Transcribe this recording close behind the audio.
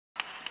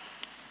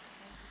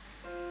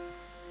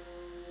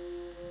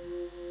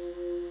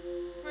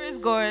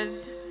God.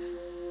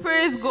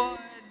 Praise God.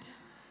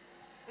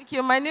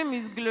 Okay, my name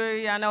is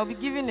Glory, and I'll be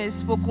giving a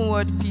spoken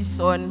word piece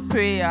on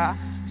prayer.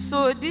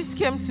 So this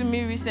came to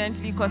me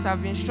recently because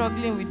I've been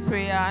struggling with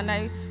prayer, and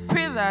I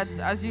pray that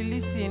as you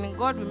listen,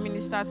 God will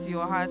minister to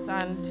your heart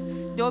and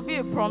there will be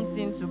a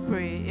prompting to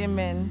pray.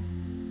 Amen.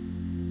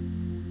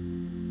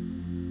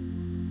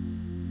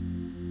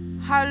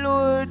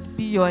 Hallowed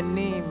be your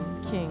name,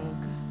 King.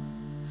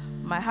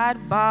 My heart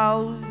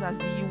bows as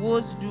the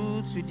Iwos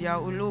do to their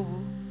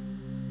Olowu,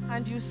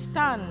 and you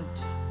stand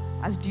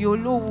as the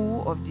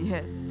Olowu of the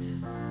head.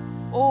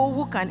 Oh,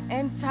 who can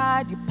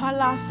enter the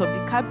palace of the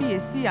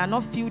Kabiyesi and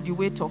not feel the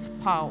weight of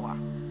power?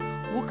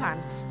 Who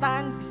can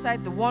stand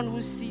beside the one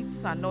who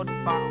sits and not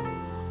bow?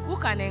 Who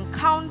can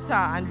encounter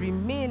and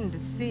remain the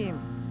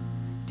same?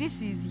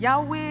 This is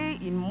Yahweh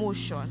in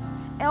motion,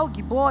 El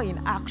Gibor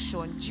in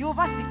action,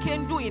 Jehovah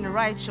Sikendo in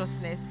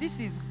righteousness. This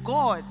is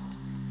God,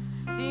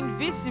 the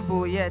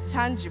invisible yet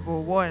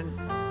tangible one.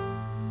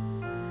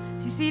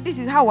 You see, this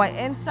is how I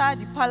enter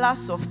the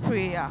palace of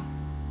prayer.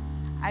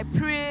 I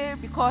pray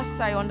because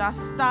I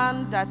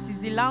understand that is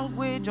the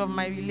language of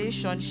my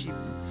relationship.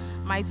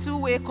 My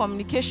two-way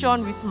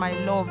communication with my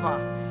lover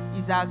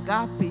is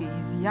agape,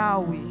 is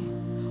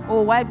Yahweh.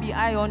 Oh, why be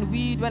high on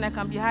weed when I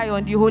can be high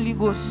on the Holy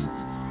Ghost?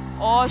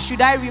 Or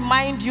should I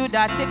remind you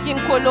that taking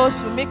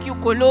kolos will make you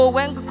kolo?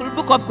 When the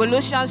book of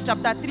Colossians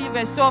chapter 3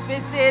 verse 12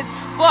 it says,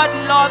 God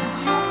loves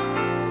you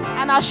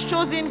and has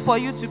chosen for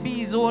you to be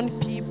his own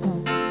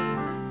people.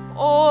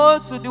 Oh,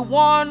 to the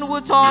one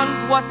who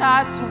turns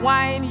water to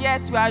wine,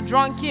 yet we are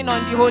drunken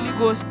on the Holy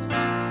Ghost.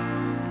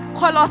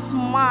 Call us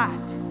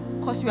mad,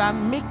 because we are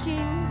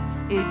making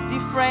a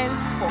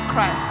difference for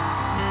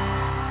Christ.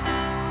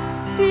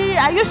 See,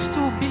 I used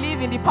to believe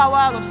in the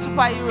power of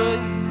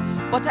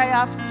superheroes, but I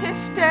have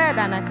tasted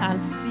and I can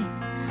see.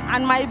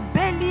 And my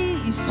belly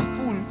is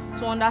full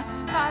to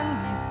understand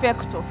the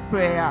effect of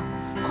prayer.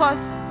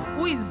 Because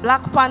who is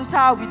Black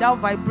Panther without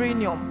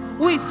vibranium?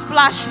 Who is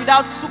Flash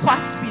without super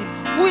speed?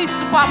 Who is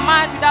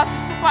Superman without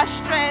super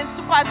strength,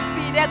 super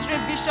speed, X-ray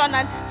vision,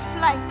 and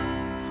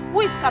flight?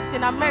 Who is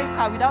Captain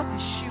America without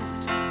his shield?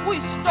 Who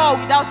is Thor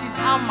without his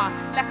armor?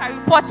 Like Harry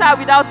Potter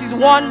without his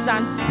wands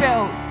and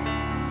spells?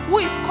 Who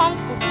is Kung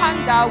Fu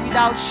Panda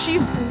without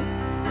Shifu?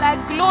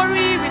 Like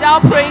Glory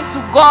without praying to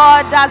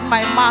God as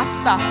my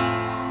master?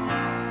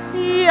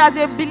 See, as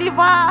a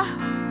believer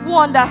who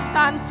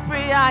understands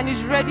prayer and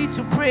is ready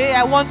to pray,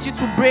 I want you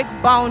to break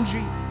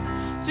boundaries.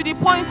 To the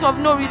point of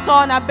no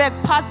return, I beg,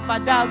 pass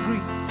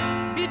Badagry.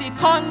 Be the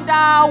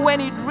thunder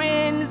when it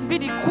rains, be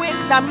the quake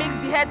that makes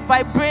the head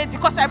vibrate,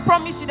 because I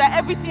promise you that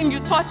everything you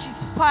touch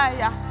is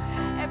fire.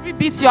 Every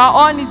beat you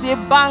are on is a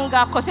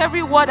banger, because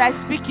every word I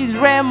speak is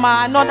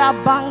rema,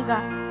 another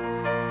banger.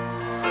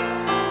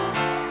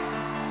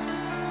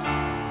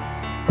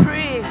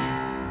 Pray.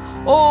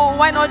 Oh,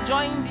 why not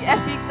join the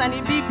Epics and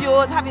the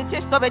BBOs, have a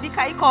taste of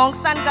Edikai Kong,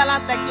 stand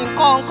gallant like King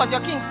Kong, because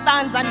your king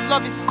stands and his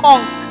love is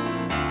conk.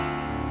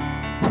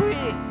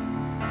 Pray.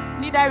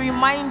 Need I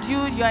remind you,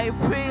 you are a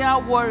prayer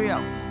warrior.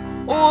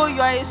 Oh,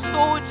 you are a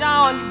soldier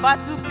on the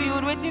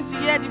battlefield waiting to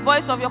hear the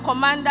voice of your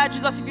commander.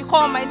 Jesus, if you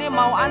call my name,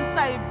 I'll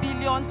answer 1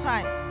 billion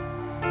times.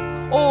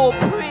 Oh,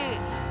 pray.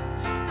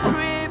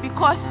 Pray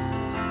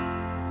because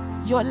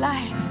your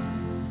life,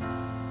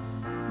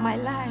 my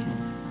life,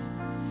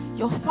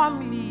 your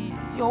family,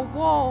 your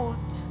world,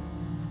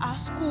 our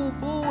school,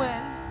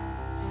 Bowen,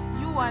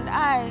 you and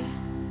I,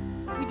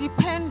 we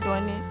depend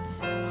on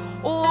it.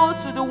 Oh,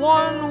 to the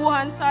one who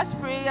answers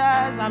prayers,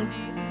 I'm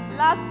the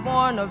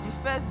lastborn of the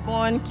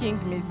firstborn King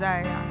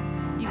Messiah.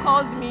 He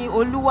calls me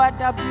Oluwa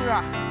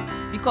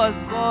Dabira because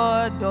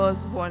God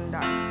does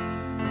wonders.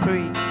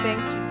 Pray. Thank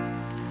you.